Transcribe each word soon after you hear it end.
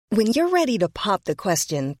When you're ready to pop the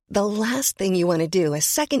question, the last thing you want to do is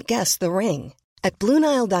second-guess the ring. At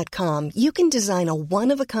BlueNile.com, you can design a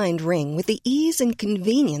one-of-a-kind ring with the ease and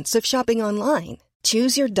convenience of shopping online.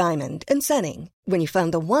 Choose your diamond and setting. When you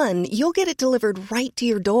find the one, you'll get it delivered right to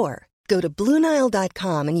your door. Go to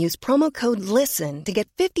BlueNile.com and use promo code LISTEN to get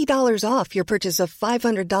 $50 off your purchase of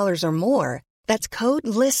 $500 or more. That's code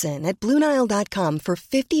LISTEN at BlueNile.com for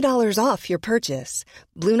 $50 off your purchase.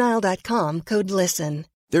 BlueNile.com, code LISTEN.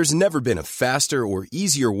 There's never been a faster or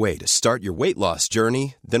easier way to start your weight loss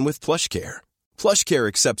journey than with PlushCare. PlushCare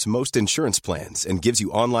accepts most insurance plans and gives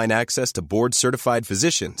you online access to board-certified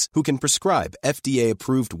physicians who can prescribe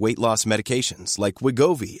FDA-approved weight loss medications like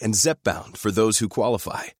Wegovy and Zepbound for those who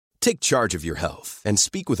qualify. Take charge of your health and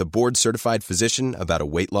speak with a board-certified physician about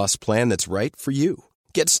a weight loss plan that's right for you.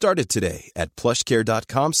 Get started today at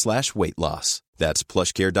plushcare.com/weightloss. That's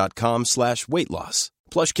plushcare.com/weightloss.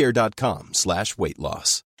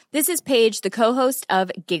 plushcare.com/weightloss. This is Paige, the co-host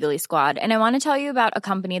of Giggly Squad, and I want to tell you about a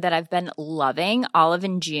company that I've been loving, Olive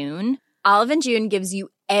 & June. Olive & June gives you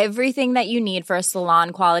everything that you need for a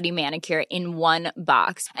salon-quality manicure in one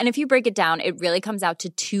box. And if you break it down, it really comes out to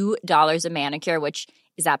 $2 a manicure, which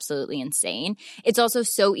is absolutely insane. It's also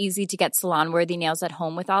so easy to get salon-worthy nails at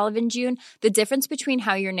home with Olive & June. The difference between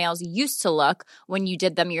how your nails used to look when you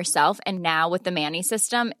did them yourself and now with the Mani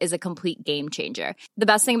system is a complete game changer. The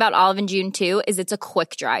best thing about Olive & June, too, is it's a quick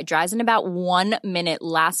dry. Dries in about 1 minute,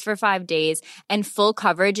 lasts for 5 days, and full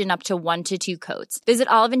coverage in up to 1 to 2 coats. Visit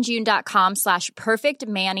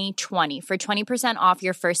oliveandjune.com/perfectmani20 for 20% off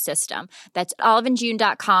your first system. That's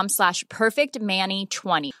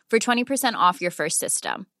oliveandjune.com/perfectmani20 for 20% off your first system.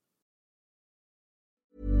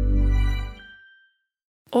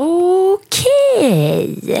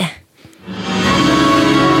 Okej.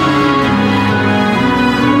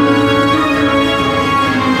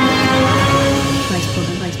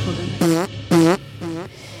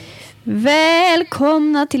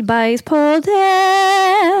 Välkomna till Bajspodden.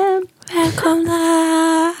 Välkomna.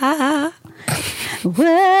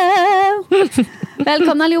 Wow.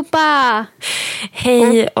 Välkomna allihopa.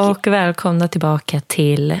 Hej och välkomna tillbaka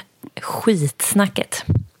till skitsnacket.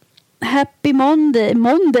 Happy Monday.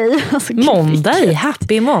 Alltså, Monday,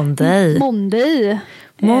 happy Monday.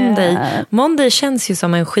 Monday känns ju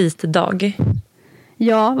som en skitdag.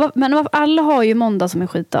 Ja, men alla har ju måndag som en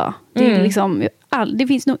skitdag. Det är liksom, det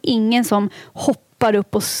finns nog ingen som hoppar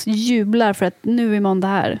upp och jublar för att nu är måndag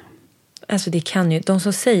här. Alltså det kan ju, de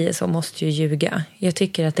som säger så måste ju ljuga. Jag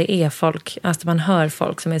tycker att det är folk, alltså man hör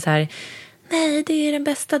folk som är så här: nej, det är den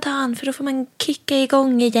bästa dagen för då får man kicka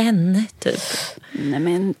igång igen, typ. Nej,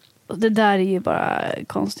 men det där är ju bara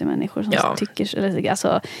konstiga människor som tycker, eller,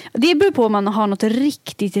 alltså, det beror på om man har något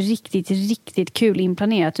riktigt kul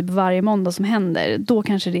inplanerat typ varje måndag som händer. Då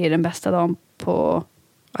kanske det är den bästa dagen på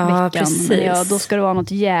veckan. Precis. Men då ska det vara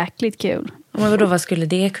något jäkligt kul. Men då, vad skulle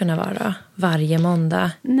det kunna vara? Varje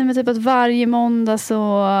måndag? Nej, men typ att varje måndag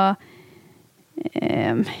så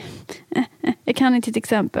jag kan inte ett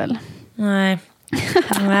exempel. Nej.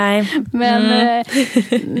 Men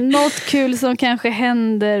något kul som kanske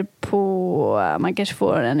händer på, man kanske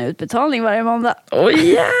får en utbetalning varje måndag. Åh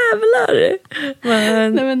jävlar.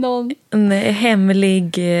 Nej, men någon en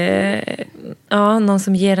hemlig någon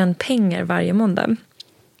som ger en pengar varje måndag.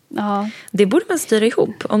 Ja. Det borde man styra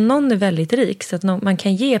ihop. Om någon är väldigt rik så att man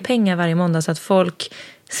kan ge pengar varje måndag så att folk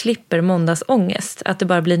slipper måndagsångest. Att det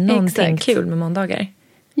bara blir någonting kul med måndagar.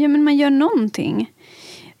 Ja, men man gör någonting.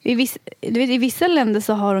 I vissa länder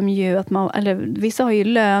så har de ju vissa har ju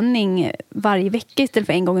löning varje vecka istället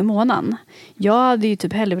för en gång i månaden. Jag hade ju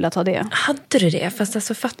typ hellre velat ha det. Hade du det? Fast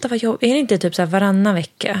alltså fatta vad jobb. Är det inte typ så här varannan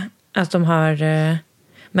vecka att de har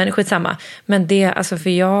men skitsamma. Men det, alltså för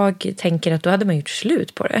jag tänker att då hade man gjort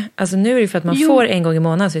slut på det. Alltså nu är det för att man får en gång i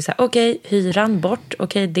månaden så är det så här, okej, hyran bort,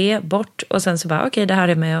 okej, det bort. Och sen så bara, okej, det här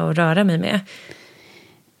är med att röra mig med.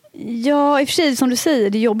 Ja, i och för sig som du säger,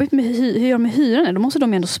 det är jobbigt med hur gör de med hyran. Då måste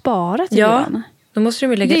de ändå spara till hyran. Då måste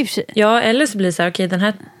de lägga. Ja, eller så blir det så här, okej, den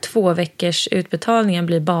här 2 veckors utbetalningen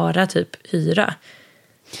blir bara typ hyra.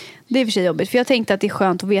 Det är i och för sig jobbigt, för jag tänkte att det är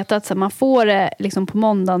skönt att veta att så man får det liksom på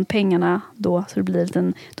måndagen pengarna då, så då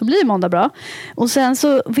blir måndag bra. Och sen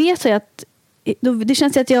så vet jag att det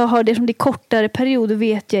känns att jag har det som det är kortare perioder,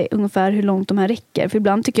 vet jag ungefär hur långt de här räcker. För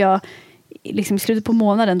ibland tycker jag liksom i slutet på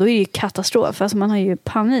månaden, då är det ju katastrof. Alltså man har ju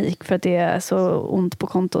panik för att det är så ont på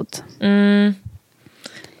kontot. Det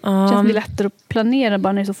känns som det är lättare att planera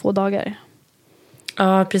bara när det är så få dagar.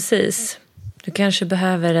 Ja, precis. Du kanske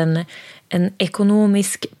behöver en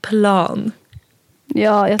ekonomisk plan.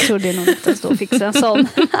 Ja, jag tror det är något att stå och fixa en sån.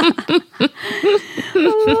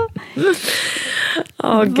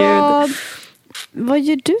 Gud. vad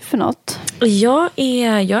gör du för något? Jag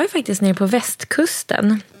är faktiskt nere på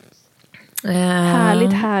västkusten.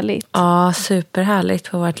 Härligt. Ja,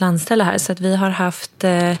 superhärligt på vårt landställe här. Så att vi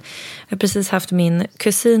har precis haft min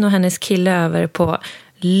kusin och hennes kille över på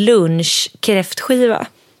lunch kräftskiva.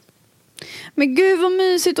 Men gud vad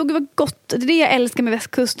mysigt och vad gott. Det är det jag älskar med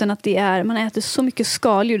västkusten, att man äter så mycket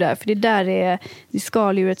skaldjur där. För det där är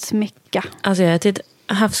skaldjurets mecka. Alltså jag har ätit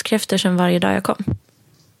havskräftor sedan varje dag jag kom.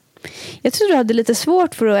 Jag tror du hade lite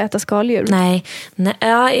svårt för att äta skaldjur.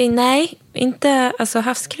 Nej, inte. Alltså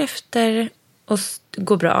havskräftor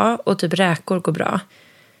går bra och typ räkor går bra.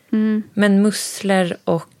 Men musslor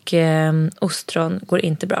och ostron går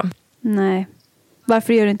inte bra. Nej.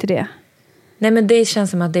 Varför gör du inte det? Nej, men det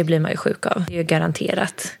känns som att det blir man ju sjuk av. Det är ju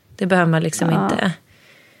garanterat. Det behöver man liksom inte.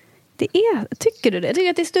 Tycker du det? Jag tycker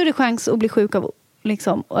att det är större chans att bli sjuk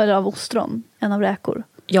av ostron än av räkor.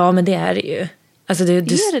 Ja, men det är det ju. Alltså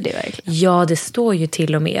är det verkligen? Ja, det står ju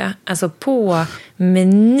till och med. Alltså på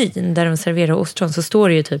menyn där de serverar ostron så står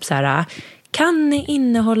det ju typ så här: kan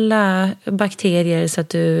innehålla bakterier så att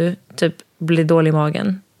du typ blir dålig i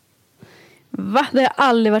magen. Va? Det har jag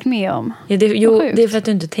aldrig varit med om. Ja, det är för att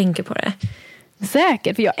du inte tänker på det.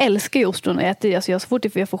 Säkert, för jag älskar ju ostron och äter. Alltså så fort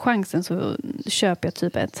jag får chansen så köper jag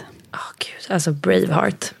typ ett. Gud, alltså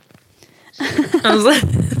Braveheart. Alltså.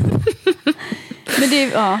 Men det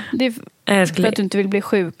är för att du inte vill bli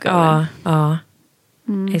sjuk. Ja.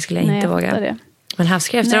 Det skulle jag inte våga. Det. Men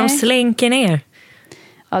havskräftor, de slänker ner.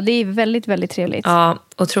 Ja, det är väldigt, väldigt trevligt. Ja,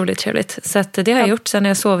 otroligt trevligt. Så att det har jag gjort sen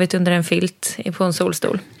jag sovit under en filt på en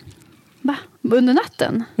solstol. Va? Under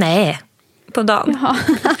natten? Nej, på dagen. Jaha,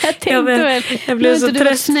 jag blev så trött. Du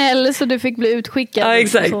var snäll så du fick bli utskickad. Ja,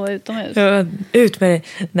 exakt. Och utomhus. Ja, ut med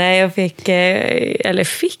det. Nej,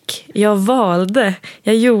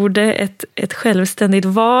 jag gjorde ett självständigt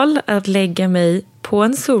val att lägga mig på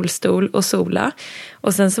en solstol och sola.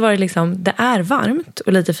 Och sen så var det det är varmt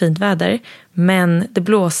och lite fint väder, men det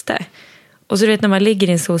blåste. Och så när man ligger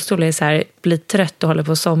i en solstol är så här, blir trött och håller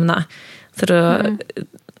på att somna. Så då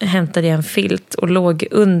hämtade jag en filt och låg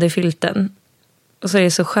under filten. Och så är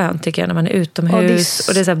det så skönt tycker jag när man är utomhus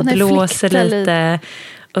och det så här blåser lite.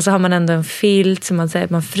 Och så har man ändå en filt så man säger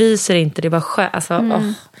att man fryser inte, det är bara skönt. Alltså,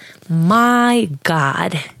 my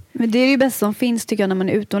god. Men det är ju bäst som finns tycker jag när man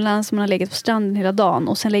är utomlands, man har legat på stranden hela dagen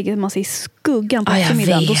och sen lägger man sig i skuggan på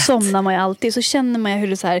eftermiddagen. Då somnar man ju alltid. Så känner man ju hur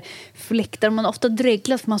det så här fläktar. Man ofta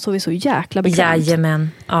dreglas för man sover så jäkla bekvämt.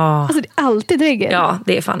 Jajamän. Ja. Alltså det är alltid dregel. Ja,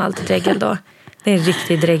 det är fan alltid dregel då. Det är en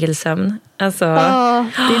riktig dregelsömn. Alltså,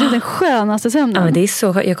 det är den skönaste sömnen. Ja, men det är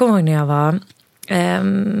så. Jag kommer ihåg när jag var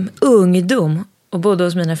ungdom och bodde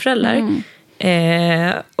hos mina föräldrar.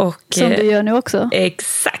 Som du gör nu också.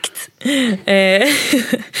 Exakt.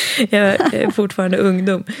 Jag är fortfarande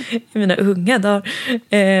ungdom i mina unga dagar.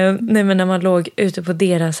 Nej, men när man låg ute på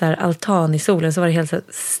deras här altan i solen så var det helt så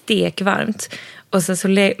stekvarmt. Och sen så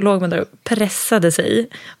låg man där och pressade sig.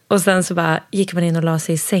 Och sen så bara gick man in och la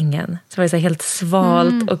sig i sängen. Så var det så här helt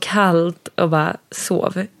svalt och kallt och bara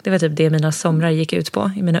sov. Det var typ det mina somrar gick ut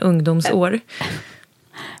på i mina ungdomsår.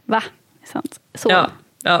 Va? Sant. Så.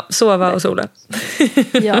 Ja, sova och sola.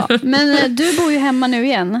 Ja, men du bor ju hemma nu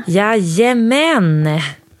igen. Jajamän!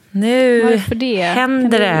 Nu varför det?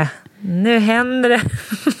 Händer det. Nu händer det.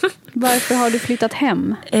 Varför har du flyttat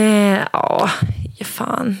hem?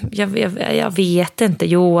 Fan, jag vet inte.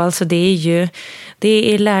 Jo, alltså det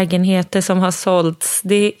är lägenheter som har sålts.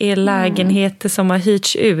 Det är lägenheter som har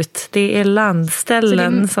hyrts ut. Det är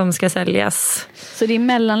landställen som ska säljas. Så det är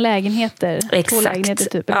mellan lägenheter? Exakt. 2 lägenheter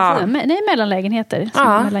typ? Ja. Nej, mellan lägenheter.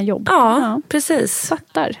 Mellan jobb. Ja, precis.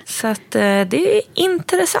 Fattar. Så att det är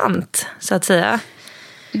intressant, så att säga.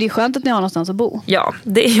 Det är skönt att ni har någonstans att bo. Ja,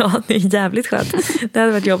 det är jävligt skönt. Det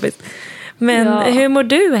hade varit jobbigt. Men hur mår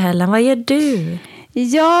du, Helen? Vad gör du?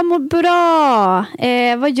 Jag mår bra.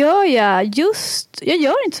 Vad gör jag? Jag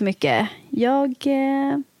gör inte så mycket. Jag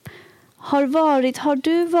har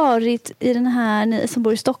du varit i den här, ni som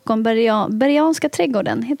bor i Stockholm, Bergianska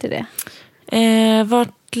trädgården, heter det?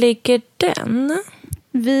 Vart ligger den?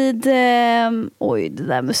 Vid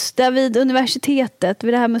vid universitetet,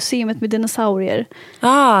 vid det här museet med dinosaurier.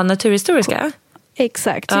 Naturhistoriska?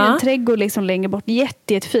 Exakt, så är det en trädgård längre bort,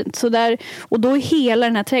 jättefint. Så där, och då är hela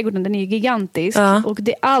den här trädgården, den är gigantisk och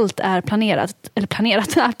allt är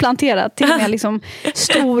planterat till och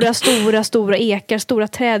med stora ekar, stora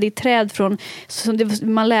träd i träd från,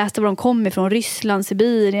 man läste var de kom ifrån, Ryssland,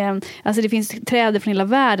 Sibirien, alltså det finns träd från hela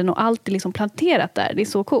världen och allt är planterat där, det är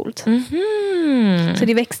så coolt. Så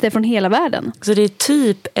det växter från hela världen. Så det är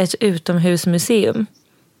typ ett utomhusmuseum?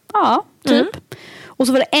 Ja, typ. Och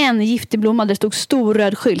så var det en giftig blomma där det stod stor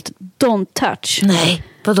röd skylt. Don't touch. Nej,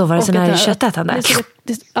 vadå var det sån här köttätande?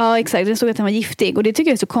 Ja, exakt. Det stod att den var giftig. Och det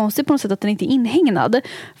tycker jag är så konstigt på något sätt att den inte är inhägnad.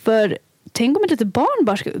 För tänk om ett litet barn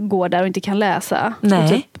bara går där och inte kan läsa.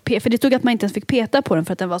 Nej. För det stod att man inte ens fick peta på den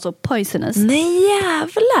för att den var så poisonous. Nej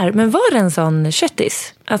jävlar, men var det en sån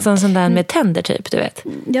köttis? Alltså en sån där med tänder typ, du vet?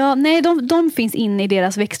 Ja, nej, de finns inne i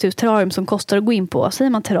deras växthus terrarium som kostar att gå in på.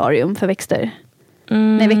 Säger man terrarium för växter?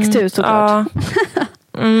 Nej, växthus såklart. Ja.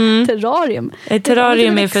 Terrarium. Ett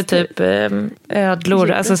terrarium är för typ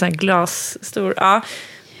ödlor, alltså sån här glasstor. Ja.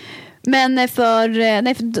 Men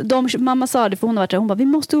för mamma sa det, för hon har varit där, hon bara, vi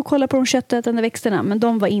måste gå och kolla på de köttätande växterna, men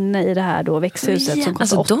de var inne i det här då växthuset som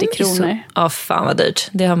kostar 80 kronor. Ja, fan vad dyrt.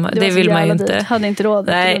 Det vill man ju inte. Hade inte råd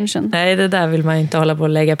till lunchen. Nej, det där vill man ju inte hålla på och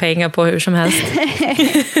lägga pengar på hur som helst.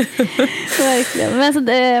 Verkligen. Men så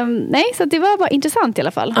det var bara intressant i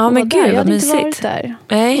alla fall. Ja, men gud, jag hade mysigt. inte varit där.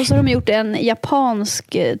 Nej. Och så har de gjort en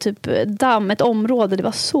japansk typ damm, ett område, det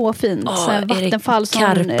var så fint. Vattenfall som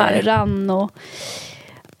rann och...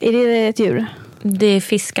 Är det ett djur? Det är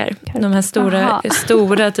fiskar. De här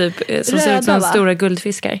stora typ, som ser ut som stora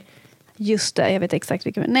guldfiskar. Just det, jag vet exakt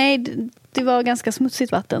vilka. Nej, det var ganska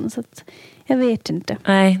smutsigt vatten, så att jag vet inte.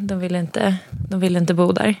 Nej, de vill inte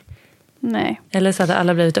bo där. Nej. Eller så hade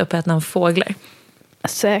alla blivit uppätna av fåglar.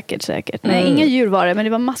 Säkert. Nej, inga djur var det, men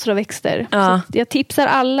det var massor av växter. Ja. Så jag tipsar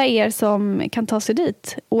alla er som kan ta sig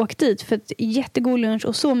dit. Åk dit, för ett jättegod lunch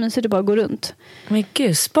och så mysigt det bara gå runt. Men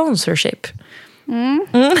gud, sponsorship.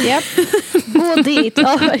 Yep. Gå dit,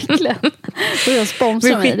 ja verkligen. Och jag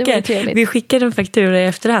sponsrar mig, det var trevligt. Vi skickar en faktura i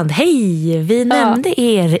efterhand. Hej, vi nämnde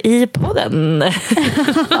er i podden.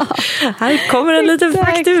 Här kommer en liten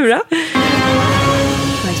faktura.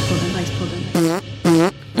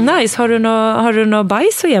 Nice, har du något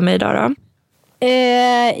bajs att ge mig idag då?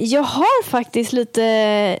 Jag har faktiskt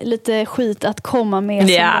lite skit att komma med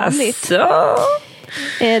som vanligt.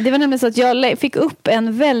 Det var nämligen så att jag fick upp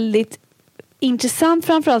en väldigt intressant,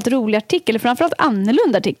 framförallt rolig artikel, eller framförallt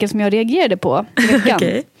annorlunda artikel som jag reagerade på i veckan.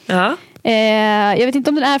 Okay. Ja. Jag vet inte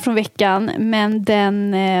om den är från veckan, men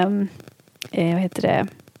den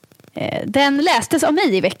den lästes av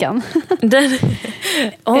mig i veckan.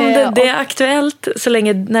 Det är aktuellt, så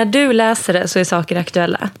länge när du läser det så är saker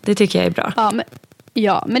aktuella. Det tycker jag är bra.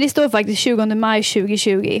 Men det står faktiskt 20 maj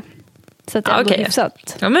 2020. Så att det är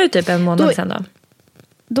hyfsat. Ja, men typ en månad sedan då.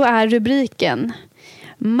 Då är rubriken: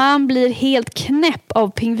 man blir helt knäpp av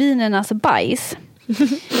pingvinernas bajs.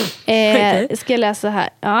 Ska jag läsa här?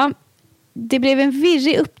 Ja. Det blev en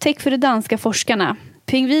virrig upptäck för de danska forskarna.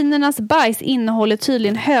 Pingvinernas bajs innehåller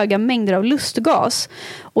tydligen höga mängder av lustgas.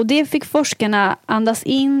 Och det fick forskarna andas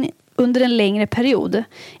in under en längre period.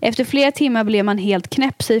 Efter flera timmar blev man helt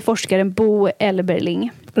knäpp, säger forskaren Bo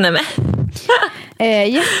Elberling. Nämen.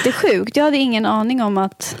 Jättesjukt. Jag hade ingen aning om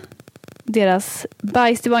att deras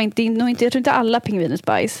bajs, det var inte, jag tror inte alla pingviners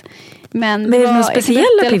bajs. Men är det några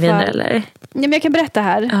speciella pingviner eller? Ja, men jag kan berätta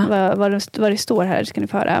här vad det står här, ska ni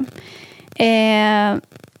få höra.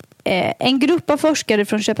 En grupp av forskare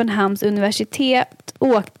från Köpenhamns universitet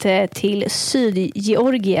åkte till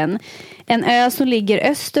Sydgeorgien, en ö som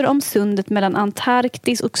ligger öster om sundet mellan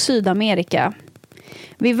Antarktis och Sydamerika.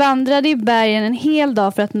 Vi vandrade i bergen en hel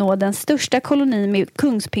dag för att nå den största kolonin med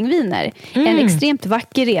kungspingviner. En extremt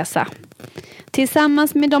vacker resa.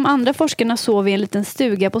 Tillsammans med de andra forskarna sov vi i en liten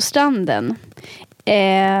stuga på stranden.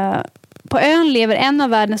 På ön lever en av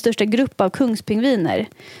världens största grupp av kungspingviner.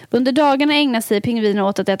 Under dagarna ägnar sig pingviner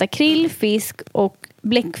åt att äta krill, fisk och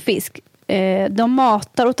bläckfisk. De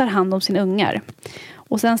matar och tar hand om sina ungar.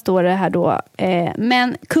 Och sen står det här då,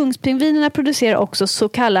 men kungspingvinerna producerar också så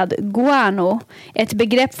kallad guano. Ett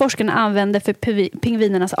begrepp forskarna använder för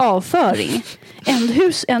pingvinernas avföring.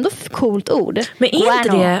 Ändå coolt ord. Men är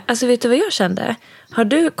inte det, alltså vet du vad jag kände?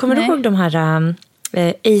 Kommer du ihåg de här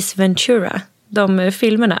Ace Ventura? De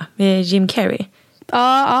filmerna med Jim Carrey?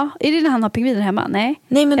 Ja. Är det när han har pingviner hemma? Nej,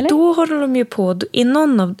 men eller? Då håller de ju på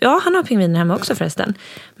han har pingviner hemma också förresten.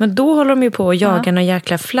 Men då håller de ju på att jaga någon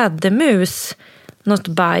jäkla fladdermus, något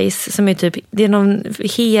bajs som är typ, det är någon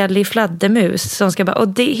helig fladdermus som ska bara, och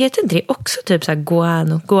det heter inte det också typ så här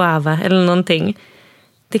guava eller någonting.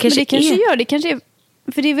 Det kanske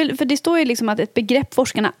för det står ju liksom att ett begrepp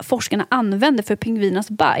forskarna använder för pingvinernas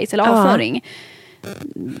bajs eller avföring.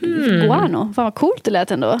 Guano, fan vad coolt det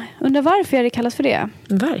lät ändå. Undrar varför det kallas för det.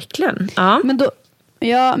 Verkligen. Ja.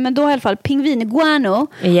 Men då i alla fall pingvin-guano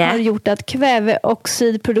har gjort att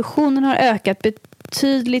kväveoxidproduktionen har ökat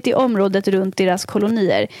betydligt i området runt deras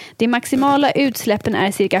kolonier. De maximala utsläppen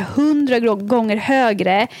är cirka 100 gånger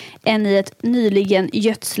högre än i ett nyligen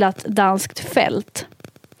gödslat danskt fält.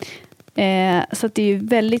 Så att det är ju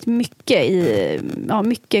väldigt mycket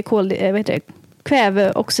mycket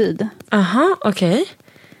kväveoxid. Aha, okej.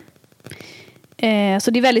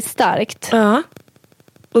 Så det är väldigt starkt. Ja.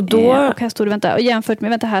 Och då... Och här står det, jämfört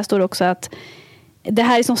med, här står det också att det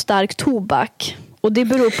här är som stark tobak. Och det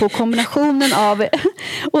beror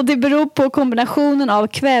på kombinationen av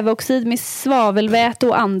kväveoxid med svavelväte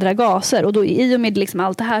och andra gaser. Och då i och med liksom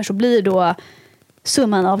allt det här så blir då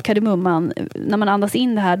summan av kardemumman, när man andas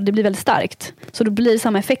in det här, det blir väldigt starkt. Så då blir det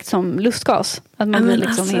samma effekt som lustgas. Att man blir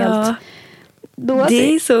liksom helt...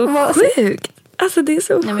 Det är så sjukt. Alltså det är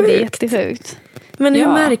så sjukt. Nej, men det är jättesjukt. Men hur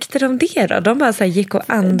märkte de det då? De bara så här gick och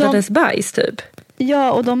andades bajs typ.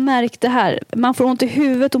 Ja, och de märkte här. Man får ont i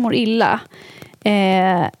huvudet och mår illa.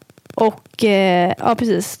 Ja,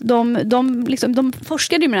 precis. De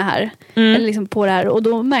forskade ju med det här. Eller liksom på det här. Och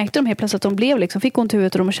då märkte de helt plötsligt att de fick ont i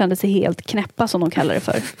huvudet och de kände sig helt knäppa, som de kallar det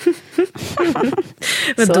för.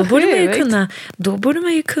 Men då borde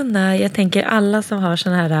man ju kunna, jag tänker alla som har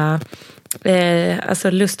såna här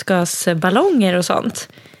alltså lustgasballonger och sånt.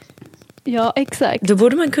 Ja, exakt. Då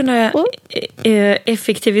borde man kunna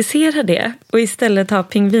effektivisera det och istället ha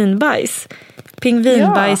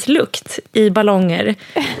pingvinbajslukt i ballonger.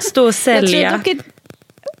 Stå och sälja.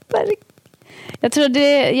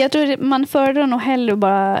 Jag tror man föredrar nog hellre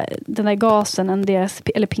bara den där gasen än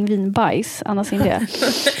eller pingvinbajs, annars inte det.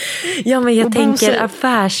 Ja, men jag tänker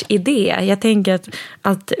affärsidé. Jag tänker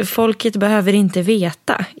att folket behöver inte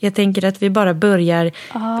veta. Jag tänker att vi bara börjar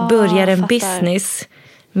en business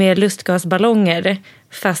med lustgasballonger,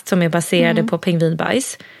 fast som är baserade på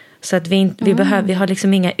pingvinbajs. Så att vi har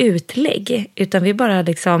liksom inga utlägg, utan vi bara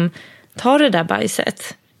liksom tar det där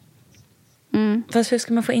bajset. Fast hur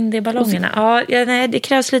ska man få in det i ballongerna? Nej, det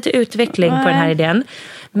krävs lite utveckling på den här idén.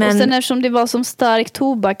 Men... Och sen eftersom det var som stark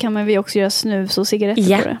tobak kan man också göra snus och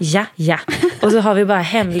cigaretter på det. Ja. Och så har vi bara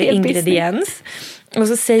hemlig ingrediens. Och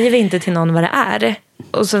så säger vi inte till någon vad det är.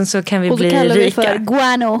 Och sen så kan vi bli rika. Och så kallar vi för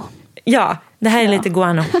guano. Ja, det här är lite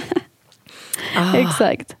guano.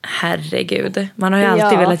 Exakt. Herregud. Man har ju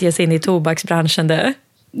alltid velat ge sig in i tobaksbranschen där.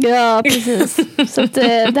 Ja, precis. Så att,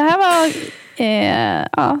 det här var...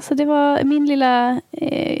 så det var min lilla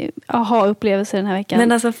aha-upplevelse den här veckan.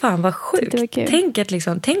 Men alltså fan vad sjukt.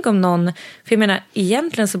 Tänk om någon... För jag menar,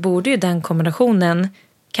 egentligen så borde ju den kombinationen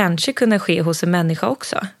kanske kunna ske hos en människa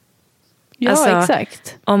också. Ja, alltså,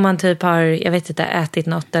 exakt. Om man typ har, jag vet inte, ätit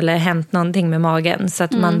något eller hänt någonting med magen så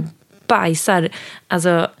att man bajsar,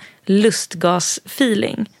 alltså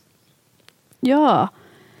lustgasfeeling. Ja,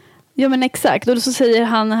 men exakt. Och så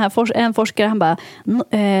säger en forskare, han bara,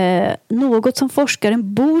 något som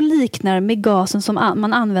forskaren Bo liknar med gasen som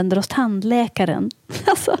man använder hos tandläkaren.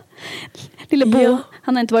 Alltså, lille Bo,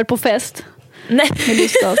 han har inte varit på fest. Nej. Med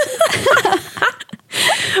lustgas.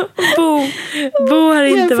 Bo har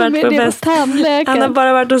inte varit på fest. Han har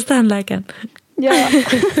bara varit hos tandläkaren. Ja.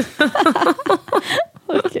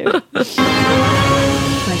 Okej.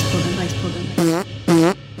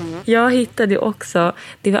 Jag hittade också,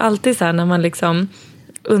 det var alltid så här när man liksom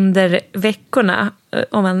under veckorna,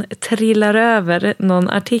 om man trillar över någon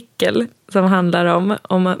artikel som handlar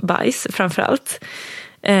om bajs framförallt,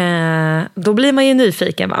 då blir man ju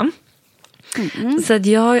nyfiken, va? Så att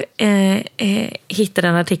jag hittade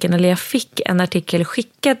en artikel, eller jag fick en artikel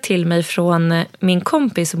skickad till mig från min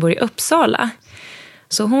kompis som bor i Uppsala.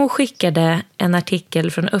 Så hon skickade en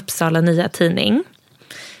artikel från Uppsala Nya Tidning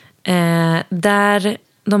där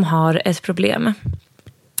de har ett problem.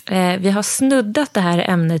 Vi har snuddat det här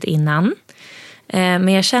ämnet innan, men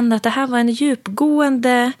jag kände att det här var en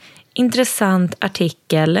djupgående, intressant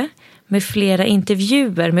artikel med flera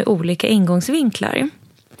intervjuer med olika ingångsvinklar.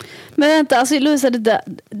 Men vänta, alltså Louisa,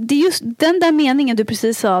 det är just den där meningen du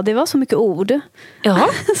precis sa, det var så mycket ord. Ja,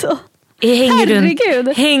 så.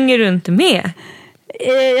 Hänger du inte med?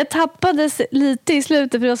 Jag tappades lite i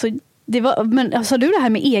slutet, för men sa du det här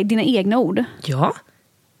med dina egna ord? Ja.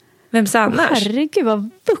 Vem sa annars? Herregud, vad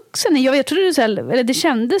vuxen. Jag trodde du eller det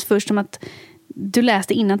kändes först som att du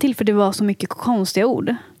läste innantill, för det var så mycket konstiga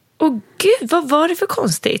ord. Åh gud, vad var det för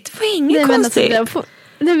konstigt? Det var inget konstigt.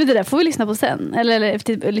 Men det där får vi lyssna på sen.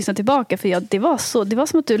 Eller lyssna tillbaka. För det var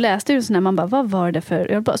som att du läste det, vad var det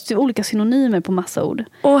för... Jag bara olika synonymer på massa ord.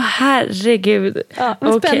 Åh herregud. Ja,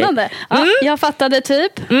 men spännande. Ja, jag fattade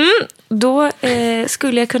typ. Då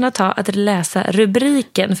skulle jag kunna ta att läsa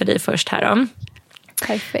rubriken för dig först här då.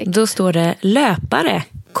 Perfekt. Då står det löpare, :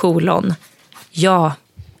 ja,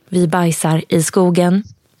 vi bajsar i skogen.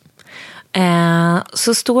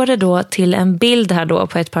 Så står det då till en bild här då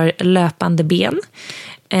på ett par löpande ben.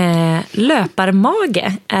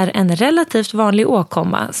 Löparmage är en relativt vanlig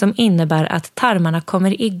åkomma som innebär att tarmarna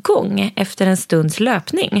kommer igång efter en stunds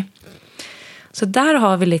löpning. Så där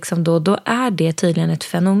har vi liksom då är det tydligen ett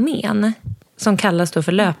fenomen som kallas då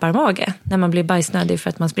för löparmage. När man blir bajsnödig för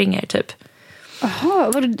att man springer typ.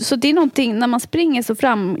 Jaha, så det är någonting när man springer så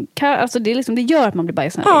alltså det, är liksom, det gör att man blir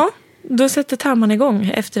bajsnödig? Ja, då sätter tarmarna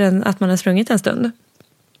igång efter att man har sprungit en stund.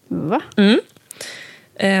 Va?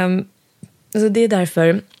 Så det är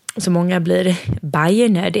därför så många blir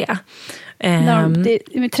bajernödiga.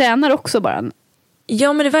 Vi tränar också bara.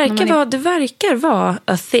 Ja, men det verkar vara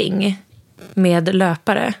a thing med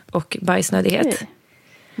löpare och bajsnödighet.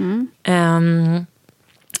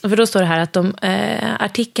 För då står det här att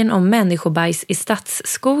artikeln om människobajs i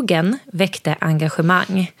Stadsskogen väckte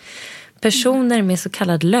engagemang. Personer med så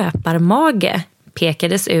kallad löparmage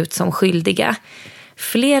pekades ut som skyldiga.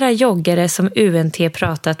 Flera joggare som UNT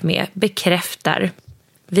pratat med bekräftar: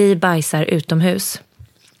 vi bajsar utomhus.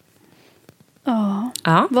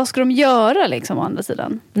 Ja. Vad ska de göra liksom å andra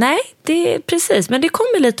sidan? Nej, det är precis. Men det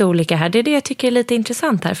kommer lite olika här. Det är det jag tycker är lite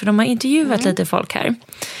intressant här. För de har intervjuat lite folk här.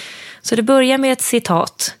 Så det börjar med ett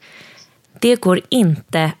citat. Det går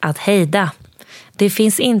inte att hejda. Det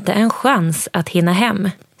finns inte en chans att hinna hem,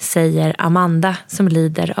 säger Amanda som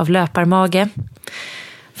lider av löparmage.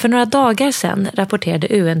 För några dagar sedan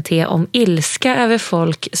rapporterade UNT om ilska över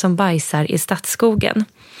folk som bajsar i Stadsskogen.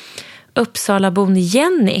 Uppsalabon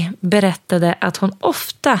Jenny berättade att hon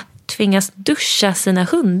ofta tvingas duscha sina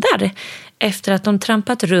hundar efter att de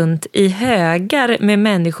trampat runt i högar med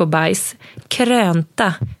människobajs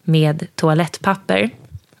krönta med toalettpapper.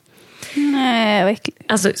 Nej, vad äckligt.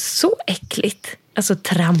 Alltså så äckligt. Alltså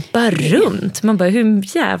trampa runt. Man bara,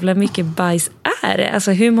 hur jävla mycket bajs är det?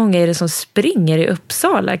 Alltså hur många är det som springer i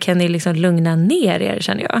Uppsala? Kan ni liksom lugna ner er,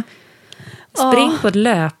 känner jag? Spring på ett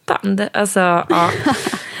löpband. Alltså, ja.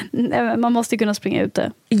 Nej, man måste ju kunna springa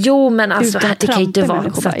ute. Jo, men alltså det kan ju inte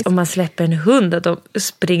vara så att om man släpper en hund att de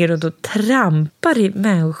springer runt och trampar i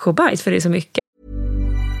människobajs, för det är så mycket.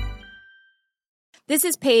 This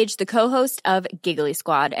is Paige, the co-host of Giggly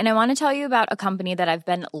Squad, and I want to tell you about a company that I've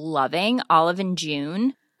been loving, Olive &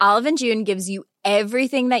 June. Olive & June gives you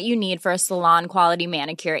everything that you need for a salon-quality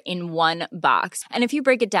manicure in one box. And if you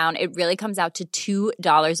break it down, it really comes out to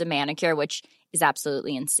 $2 a manicure, which is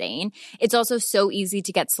absolutely insane. It's also so easy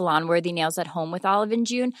to get salon-worthy nails at home with Olive &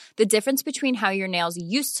 June. The difference between how your nails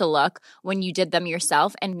used to look when you did them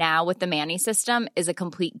yourself and now with the Mani system is a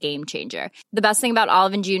complete game changer. The best thing about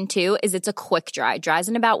Olive & June, too, is it's a quick dry. Dries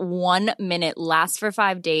in about 1 minute, lasts for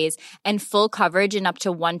 5 days, and full coverage in up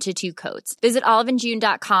to 1 to 2 coats. Visit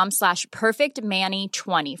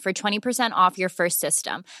oliveandjune.com/perfectmani20 for 20% off your first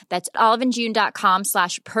system. That's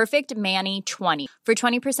oliveandjune.com/perfectmani20 for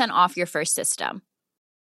 20% off your first system.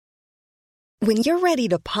 When you're ready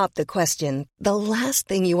to pop the question, the last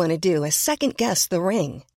thing you want to do is second-guess the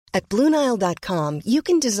ring. At BlueNile.com, you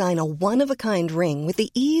can design a one-of-a-kind ring with the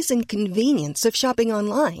ease and convenience of shopping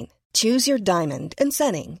online. Choose your diamond and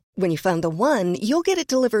setting. When you find the one, you'll get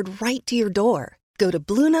it delivered right to your door. Go to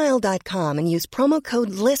BlueNile.com and use promo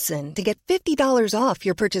code LISTEN to get $50 off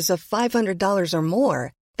your purchase of $500 or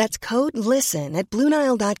more. That's code LISTEN at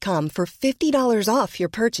BlueNile.com for $50 off your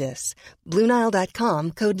purchase.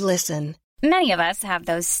 BlueNile.com, code LISTEN. Many of us have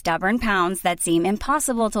those stubborn pounds that seem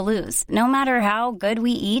impossible to lose, no matter how good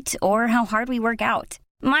we eat or how hard we work out.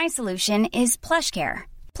 My solution is PlushCare.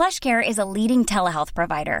 PlushCare is a leading telehealth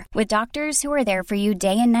provider with doctors who are there for you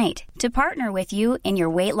day and night to partner with you in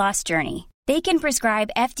your weight loss journey. They can prescribe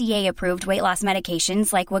FDA-approved weight loss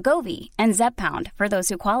medications like Wegovy and Zepbound for those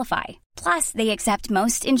who qualify. Plus, they accept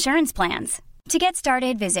most insurance plans. To get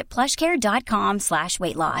started, visit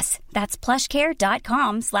plushcare.com/weightloss. That's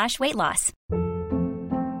plushcare.com/weightloss.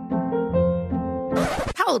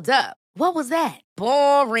 Hold up. What was that?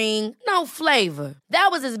 Boring. No flavor. That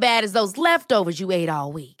was as bad as those leftovers you ate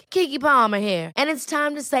all week. Keke Palmer here, and it's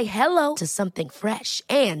time to say hello to something fresh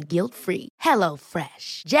and guilt-free. Hello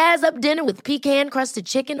Fresh. Jazz up dinner with pecan-crusted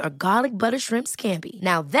chicken or garlic butter shrimp scampi.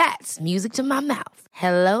 Now that's music to my mouth.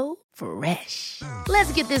 Hello Fresh.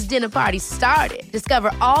 Let's get this dinner party started.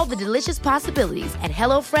 Discover all the delicious possibilities at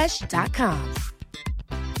HelloFresh.com.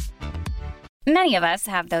 Many of us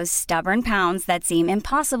have those stubborn pounds that seem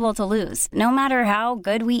impossible to lose, no matter how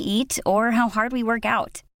good we eat or how hard we work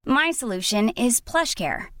out. My solution is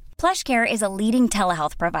PlushCare. PlushCare is a leading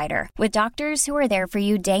telehealth provider with doctors who are there for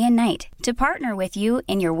you day and night to partner with you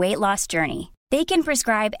in your weight loss journey. They can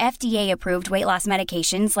prescribe FDA-approved weight loss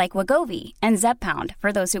medications like Wegovy and Zepbound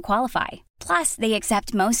for those who qualify. Plus, they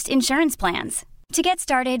accept most insurance plans. To get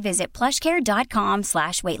started, visit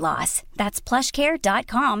plushcare.com/weightloss. That's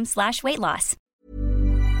plushcare.com/weightloss.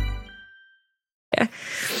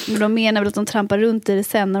 De menar väl att de trampar runt i det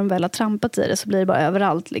sen när de väl har trampat i det så blir det bara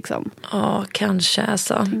överallt liksom. Ja, kanske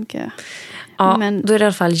alltså. Ja, men då är det i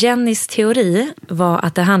alla fall Jennys teori var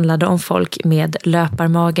att det handlade om folk med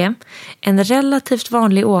löparmage. En relativt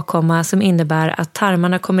vanlig åkomma som innebär att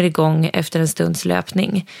tarmarna kommer igång efter en stunds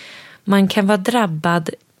löpning. Man kan vara drabbad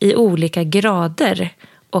i olika grader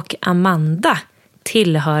och Amanda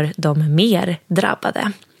tillhör de mer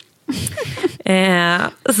drabbade.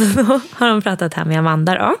 Så har de pratat här med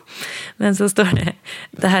Amanda då. Men så står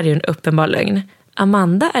det här är ju en uppenbar lögn.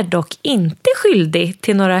 Amanda är dock inte skyldig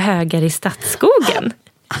till några högar i Stadsskogen.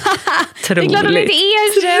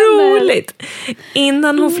 Troligt.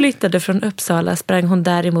 Innan hon flyttade från Uppsala sprang hon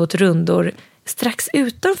däremot rundor strax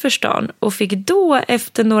utanför stan och fick då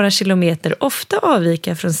efter några kilometer ofta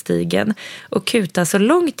avvika från stigen och kuta så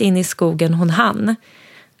långt in i skogen hon hann.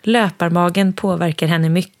 Löparmagen påverkar henne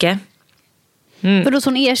mycket. För då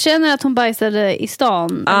hon erkänner att hon bajsade i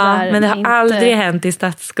stan? Ja, men det har aldrig hänt i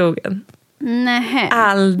Stadsskogen. Nej.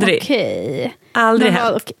 Aldrig. Okej. Aldrig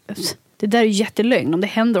hänt. Okay. Det där är ju jättelögn. Om det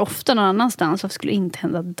händer ofta någon annanstans, varför skulle det inte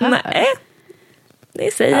hända där? Nej,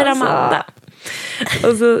 det säger Amanda.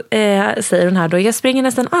 Och så säger hon här då: jag springer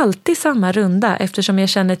nästan alltid samma runda eftersom jag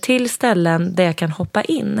känner till ställen där jag kan hoppa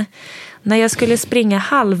in. När jag skulle springa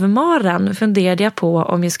halvmaran funderade jag på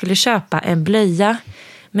om jag skulle köpa en blöja.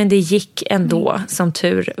 Men det gick ändå, som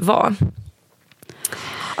tur var.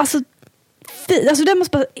 Alltså det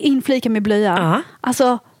måste bara inflika med blöja. Ja.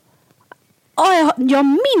 Alltså, jag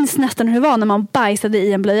minns nästan hur det var när man bajsade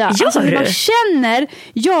i en blöja. Gör alltså hur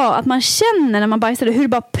du? att man känner när man bajsade hur det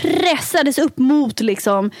bara pressades upp mot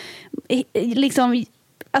liksom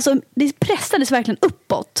alltså det pressades verkligen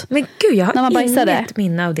uppåt. Men gud, jag när man har bajsade. inget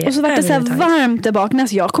minne av det. Och så var det så här varmt där bak.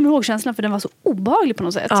 Alltså, jag kommer ihåg känslan för den var så obehaglig på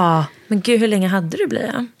något sätt. Ja, men gud, hur länge hade du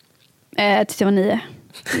blöja? Tills jag var 9.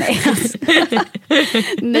 Nej, alltså.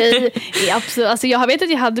 Nej, absolut. Alltså, jag vet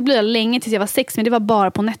att jag hade blöja länge tills jag var 6, men det var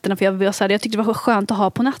bara på nätterna för jag tyckte det var skönt att ha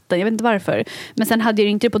på natten. Jag vet inte varför. Men sen hade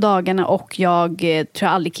jag inte det på dagarna och jag tror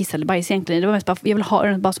jag aldrig kissade eller bajs egentligen. Det var mest bara, jag vill ha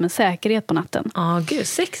det bara som en säkerhet på natten. Ja, gud,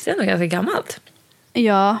 6 är nog ganska gammalt.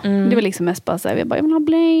 Ja, det var liksom mest bara så här, jag vill ha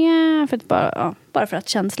blöja för att bara för att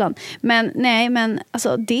känslan. Men nej, men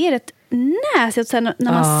alltså det är rätt näsigt sen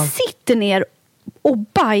när man sitter ner och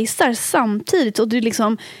bajsar samtidigt och du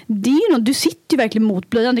liksom, det är ju något, du sitter ju verkligen mot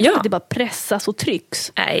blöjan, det kan inte bara pressas och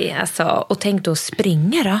trycks. Nej, alltså, och tänk då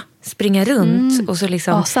springa runt och så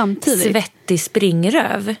liksom svettig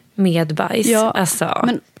springröv med bajs. Ja, alltså.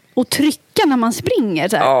 men och trycka när man springer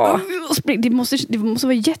så här. Det måste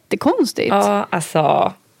vara jättekonstigt. Ja,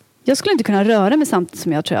 alltså. Jag skulle inte kunna röra mig samtidigt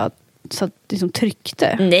som jag tror jag så att liksom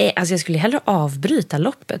tryckte. Nej, alltså jag skulle hellre avbryta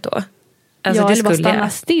loppet då. Alltså, eller bara stanna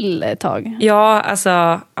still ett tag. Ja,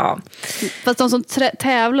 alltså, ja. Fast de som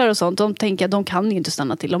tävlar och sånt, de tänker att de kan ju inte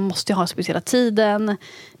stanna till. De måste ju ha speciella tiden.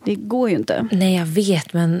 Det går ju inte. Nej, jag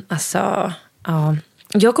vet, men alltså, ja.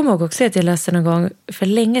 Jag kommer ihåg också att jag läste någon gång för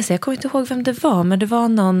länge sedan. Jag kommer inte ihåg vem det var, men det var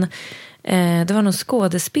någon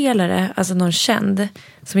skådespelare, alltså någon känd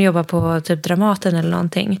som jobbar på typ Dramaten eller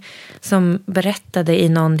någonting, som berättade i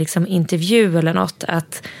någon liksom intervju eller något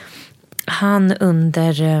att han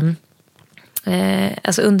under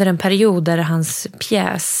en period där hans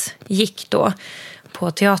pjäs gick då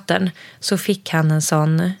på teatern, så fick han en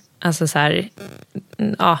sån, alltså så här,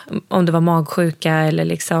 ja, om det var magsjuka eller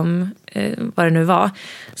liksom vad det nu var,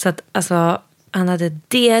 så att alltså han hade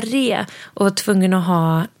diarré och var tvungen att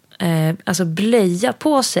ha alltså blöja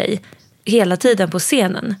på sig hela tiden på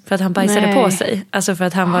scenen för att han bajsade på sig, alltså för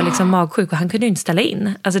att han var liksom magsjuk och han kunde ju inte ställa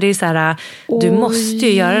in. Alltså det är så här, du måste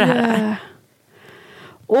ju göra det här.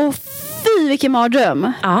 Åh fy, vilken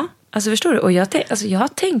mardröm. Ja, alltså förstår du? Och jag har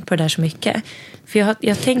tänkt på det där så mycket. För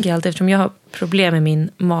jag tänker alltid, eftersom jag har problem med min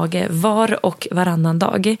mage var och varannan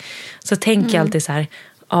dag, så tänker jag alltid så här,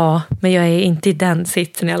 ja, men jag är inte i den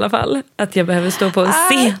sitsen i alla fall. Att jag behöver stå på en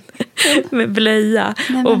scen med blöja.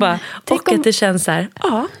 Nej, och att det känns så här,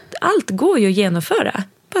 ja, allt går ju att genomföra.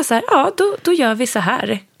 Bara så här, ja, då gör vi så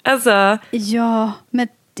här. Alltså. Ja, men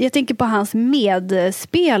jag tänker på hans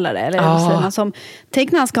medspelare eller som,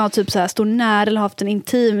 tänk när han ska ha typ så här stor nära eller haft en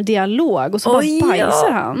intim dialog och så bara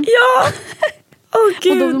bajsar han. Ja.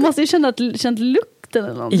 Och då måste ju känt lukten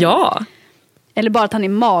eller någonting. Ja. Eller bara att han är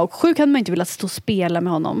magsjuk, hade man inte velat stå och spela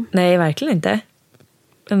med honom. Nej, verkligen inte.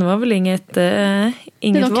 Men det var väl inget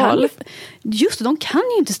val. Just det, de kan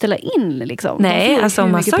ju inte ställa in liksom. Nej, alltså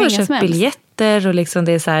om man har köpt biljetter och liksom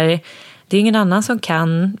det är så här, det är ingen annan som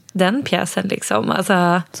kan den pjäsen liksom.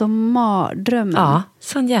 Alltså, som mardrömmen. Ja,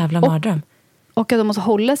 sån jävla mardröm. Och att de måste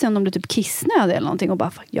hålla sig om de blir typ kissnödig eller någonting och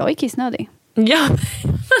bara, jag är kissnödig. Ja.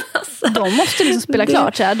 Alltså, de måste liksom spela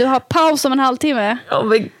klart så här. Du har paus om en halvtimme.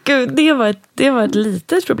 Men gud, det var ett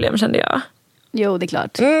litet problem kände jag. Jo, det är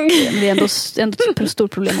klart. Men det är ändå ett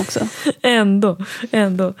stort problem också. Ändå.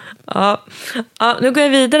 Ja, nu går jag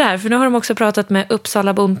vidare här. För nu har de också pratat med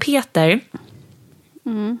Uppsalabon Peter.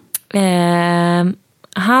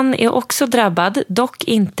 Han är också drabbad, dock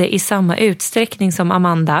inte i samma utsträckning som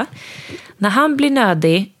Amanda. När han blir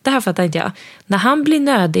nödig, det här fattar inte jag. När han blir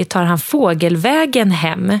nödig tar han fågelvägen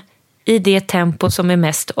hem i det tempo som är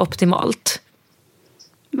mest optimalt.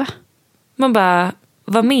 Va? Man bara,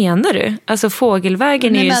 vad menar du? Alltså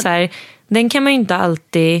fågelvägen är ju så här, den kan man ju inte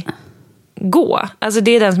alltid gå. Alltså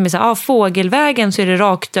det är den som är så här, fågelvägen så är det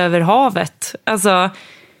rakt över havet. Alltså,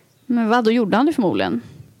 men vad då gjorde han det förmodligen?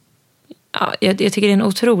 Ja, jag tycker det är en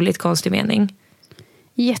otroligt konstig mening.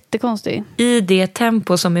 Jättekonstig. I det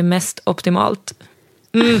tempo som är mest optimalt.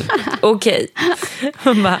 Okej.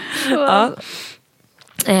 Ja.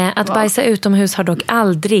 Att bajsa utomhus har dock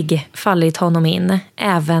aldrig fallit honom in,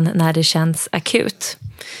 även när det känns akut.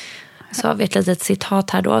 Så har vi ett litet citat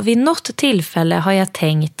här då. Vid något tillfälle har jag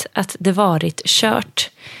tänkt att det varit kört.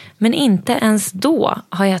 Men inte ens då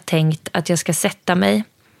har jag tänkt att jag ska sätta mig.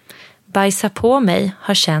 Bajsa på mig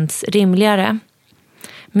har känts rimligare.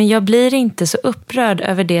 Men jag blir inte så upprörd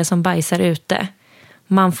över det som bajsar ute.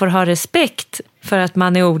 Man får ha respekt för att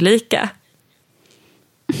man är olika.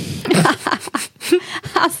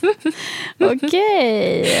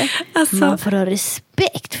 Okej. Alltså, man får ha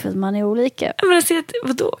respekt för att man är olika. Men jag ser,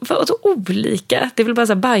 vadå olika? Det är väl bara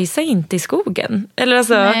så här, bajsa inte i skogen. Eller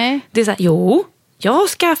alltså, det är så här, jo, jag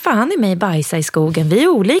ska fan i mig bajsa i skogen. Vi är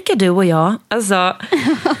olika, du och jag. Alltså,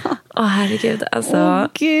 herregud. Alltså.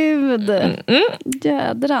 Gud.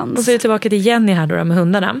 Jädrans. Och så är det tillbaka till Jenny här då med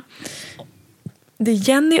hundarna. Det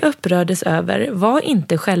Jenny upprördes över var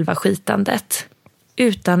inte själva skitandet,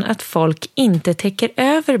 utan att folk inte täcker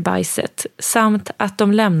över bajset samt att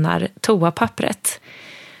de lämnar toapappret.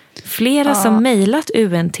 Flera som mejlat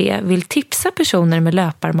UNT vill tipsa personer med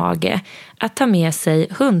löparmage att ta med sig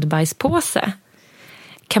hundbajspåse.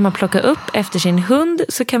 Kan man plocka upp efter sin hund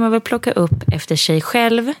så kan man väl plocka upp efter sig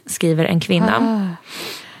själv, skriver en kvinna.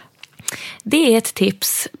 Det är ett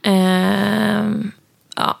tips.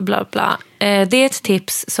 Bla bla. Det är ett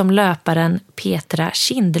tips som löparen Petra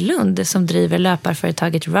Kindlund som driver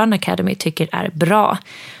löparföretaget Run Academy tycker är bra.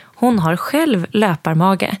 Hon har själv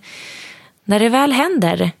löparmage. När det väl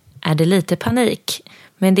händer är det lite panik.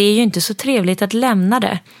 Men det är ju inte så trevligt att lämna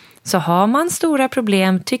det. Så har man stora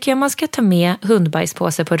problem tycker jag man ska ta med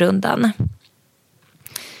hundbajspåse på rundan.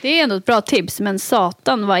 Det är ändå ett bra tips, men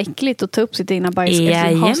satan var äckligt att ta upp sitt egna bajs.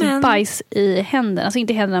 Ha sitt bajs i händerna. Alltså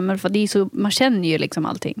inte i händerna, men för det är så, man känner ju liksom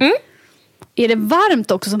allting. Är det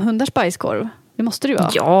varmt också som hundars bajskorv? Det måste det ju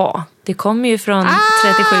vara. Ja, det kommer ju från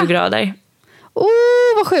 37 grader.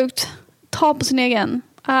 Vad sjukt. Ta på sin egen.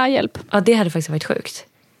 Hjälp. Ja, det hade faktiskt varit sjukt.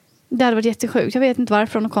 Det hade varit jättesjukt. Jag vet inte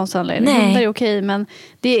varför någon konstig anledning. Hundar är okej, men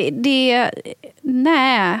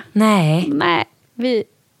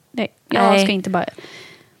jag ska inte bara.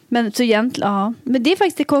 Men så egentligen, men det är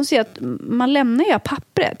faktiskt det konstiga att man lämnar ju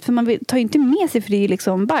pappret, för man tar ju inte med sig, för det är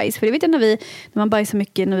liksom bajs. För det vet jag när man bajsar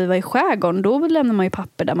mycket när vi var i skärgården, då lämnar man ju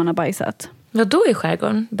papper där man har bajsat. Vad då i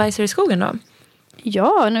skärgården? Bajsar i skogen då?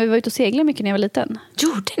 Ja, när vi var ute och seglade mycket när jag var liten.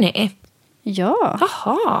 Gjorde ni? Ja.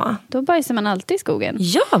 Jaha. Då bajsar man alltid i skogen.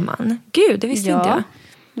 Ja, man. Gud, det visste inte jag.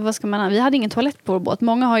 Vad ska man? Vi hade ingen toalett på vår båt.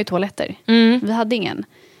 Många har ju toaletter. Vi hade ingen.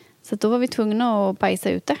 Så då var vi tvungna att bajsa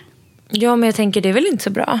ute. Ja, men jag tänker det är väl inte så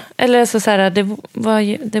bra. Eller så här,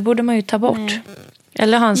 det borde man ju ta bort. Nej.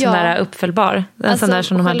 Eller ha en sån där uppfällbar. En sån där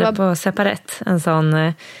som de hade på separat. En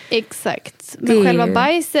sån. Exakt. Men själva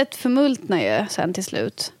bajset förmultnar ju sen till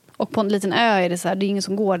slut. Och på en liten ö är det så här, det är ingen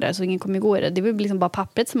som går där, så ingen kommer gå i det. Det är liksom bara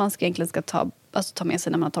pappret som man egentligen ska ta med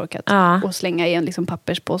sig när man har torkat. Och slänga i en liksom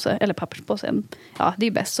papperspåse. Eller papperspåse. Ja, det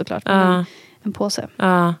är bäst såklart. En påse.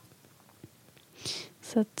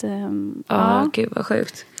 Så att, gud vad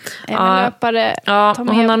sjukt. Löpare,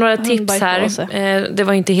 hon har några tips här. Det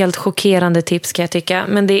var inte helt chockerande tips kan jag tycka.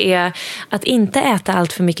 Men det är att inte äta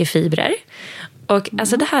allt för mycket fibrer. Och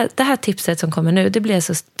alltså det här tipset som kommer nu, det blir jag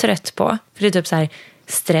så trött på. För det är typ så här,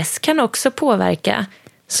 stress kan också påverka.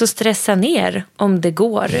 Så stressa ner om det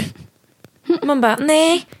går. Man bara,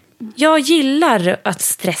 nej, jag gillar att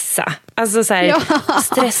stressa. Alltså så här,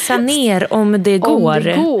 stressa ner om det går. Om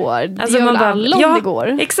det går. Det alltså gör man bara, alla om det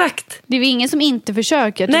går. Exakt. Det är ingen som inte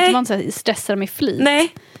försöker. Jag tycker man så här, stressar med flit.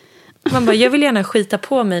 Nej. Man bara, jag vill gärna skita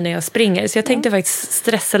på mig när jag springer. Så jag tänkte faktiskt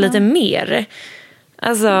stressa lite mer.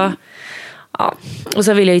 Alltså... Ja. Och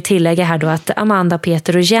så vill jag ju tillägga här då att Amanda,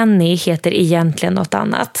 Peter och Jenny heter egentligen något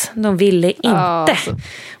annat. De ville inte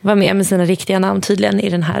vara med sina riktiga namn tydligen i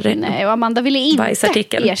den här. Nej, och Amanda ville inte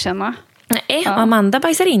bajsartikeln. erkänna. Nej, Amanda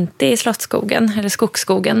bajsar inte i Slottsskogen eller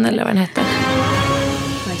Skogsskogen eller vad den hette.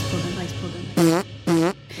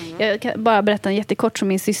 Jag kan bara berätta en jättekort som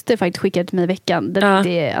min syster faktiskt skickade till mig i veckan.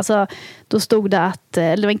 Då stod det att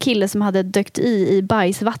det var en kille som hade dökt i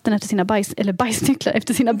bajsvatten efter sina bajsnycklar,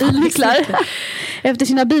 efter sina bilnycklar. Efter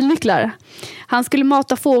sina bilnycklar. Han skulle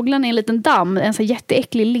mata fåglarna i en liten damm, en så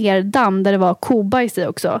jätteäcklig lerdamm där det var kobajs i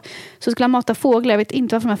också. Så skulle han mata fåglar, jag vet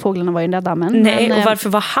inte varför de här fåglarna var i den där dammen. Nej, och varför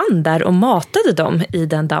var han där och matade dem i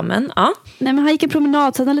den dammen? Ja. Nej, men han gick en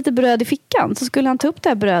promenad, så hade han lite bröd i fickan. Så skulle han ta upp det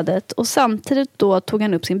här brödet och samtidigt då tog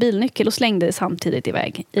han upp sin bilnyckel och slängde det samtidigt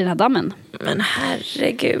iväg i den här dammen. Men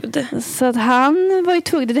herregud. Så att han var ju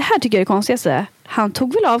tvungen, det här tycker jag är konstigaste. Han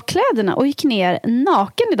tog väl av kläderna och gick ner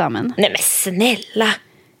naken i dammen. Nej men snälla.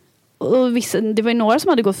 Och det var ju några som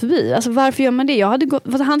hade gått förbi. Alltså varför gör man det? Jag hade gått,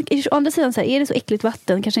 å andra sidan så här, är det så äckligt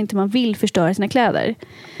vatten kanske inte man vill förstöra sina kläder.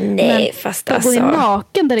 Nej, men fast alltså. Gå in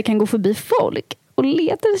naken där det kan gå förbi folk och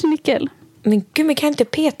leta efter sin nyckel. Men gud, man kan inte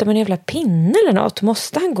peta med en jävla pinne eller något.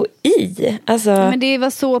 Måste han gå i? Alltså. Men det var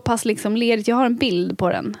så pass liksom ledigt. Jag har en bild på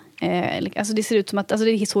den. Alltså det ser ut som att det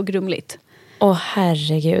är så grumligt. Åh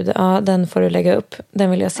herregud, ja, den får du lägga upp.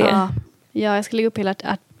 Den vill jag se. Ja, jag ska lägga upp hela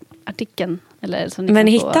artikeln. Eller, så men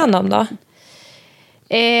hittar han dem då?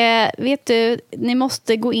 Vet du, ni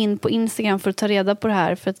måste gå in på Instagram för att ta reda på det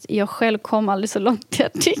här. För att jag själv kom aldrig så långt i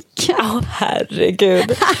artikeln. Åh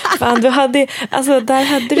herregud. Fan, där hade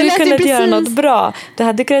du kunnat göra något bra. Du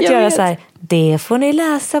hade kunnat göra så här. Det får ni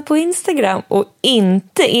läsa på Instagram. Och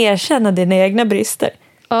inte erkänna dina egna brister.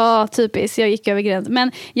 Ja, typiskt. Jag gick över gränsen.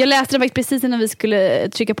 Men jag läste det faktiskt precis innan vi skulle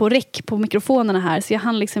trycka på rec på mikrofonerna här. Så jag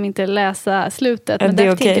hann liksom inte läsa slutet. Men därför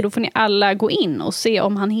tänkte jag, då får ni alla gå in och se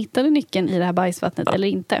om han hittade nyckeln i det här bajsvattnet eller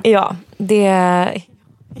inte. Ja,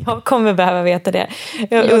 jag kommer behöva veta det.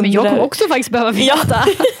 Men jag kommer också faktiskt behöva veta.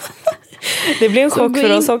 Ja. Det blir en chock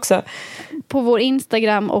för oss också. På vår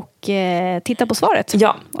Instagram och titta på svaret.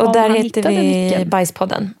 Ja, och där heter vi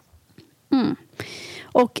Bajspodden. Mm.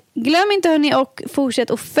 Och glöm inte hörni och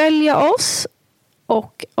fortsätt att följa oss.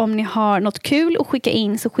 Och om ni har något kul att skicka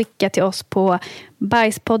in så skicka till oss på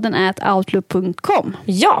bajspodden@outlook.com.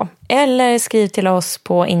 Ja, eller skriv till oss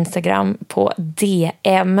på Instagram på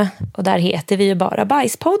DM. Och där heter vi ju bara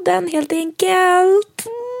Bajspodden helt enkelt.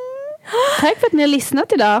 Tack för att ni har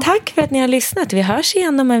lyssnat idag. Tack för att ni har lyssnat. Vi hörs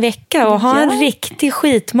igen om en vecka och ha en riktig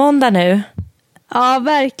skitmåndag nu. Ja,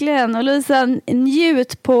 verkligen. Och Lisa,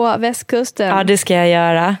 njut på västkusten. Ja, det ska jag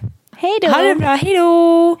göra. Hej då. Ha det bra. Hej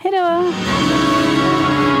då. Hej då.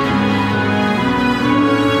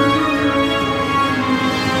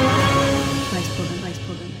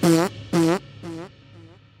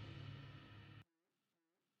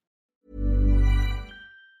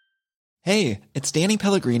 Hey, it's Danny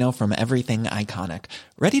Pellegrino from Everything Iconic.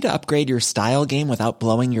 Ready to upgrade your style game without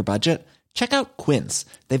blowing your budget? Check out Quince.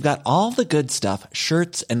 They've got all the good stuff,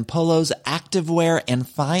 shirts and polos, activewear, and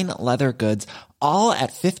fine leather goods, all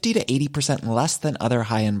at 50 to 80% less than other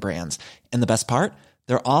high-end brands. And the best part?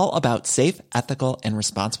 They're all about safe, ethical, and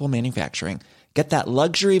responsible manufacturing. Get that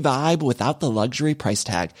luxury vibe without the luxury price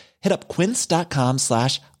tag. Hit up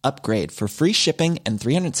quince.com/upgrade for free shipping and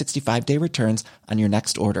 365-day returns on your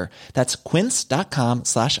next order. That's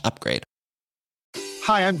quince.com/upgrade.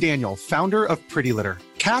 Hi, I'm Daniel, founder of Pretty Litter.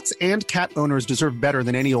 Cats and cat owners deserve better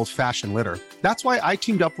than any old-fashioned litter. That's why I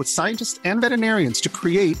teamed up with scientists and veterinarians to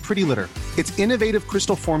create Pretty Litter. Its innovative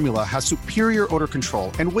crystal formula has superior odor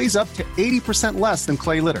control and weighs up to 80% less than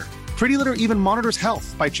clay litter. Pretty Litter even monitors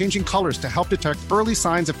health by changing colors to help detect early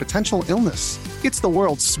signs of potential illness. It's the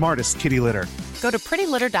world's smartest kitty litter. Go to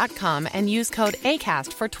prettylitter.com and use code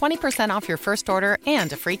ACAST for 20% off your first order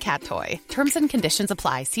and a free cat toy. Terms and conditions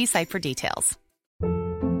apply. See site for details.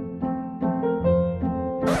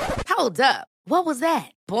 Hold up. What was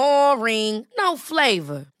that? Boring. No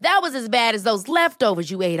flavor. That was as bad as those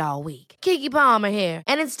leftovers you ate all week. Keke Palmer here.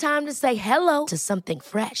 And it's time to say hello to something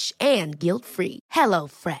fresh and guilt-free. Hello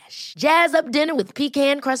Fresh. Jazz up dinner with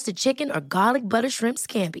pecan-crusted chicken or garlic butter shrimp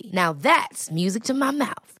scampi. Now that's music to my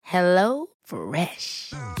mouth. Hello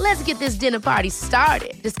Fresh. Let's get this dinner party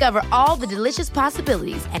started. Discover all the delicious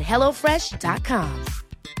possibilities at hellofresh.com.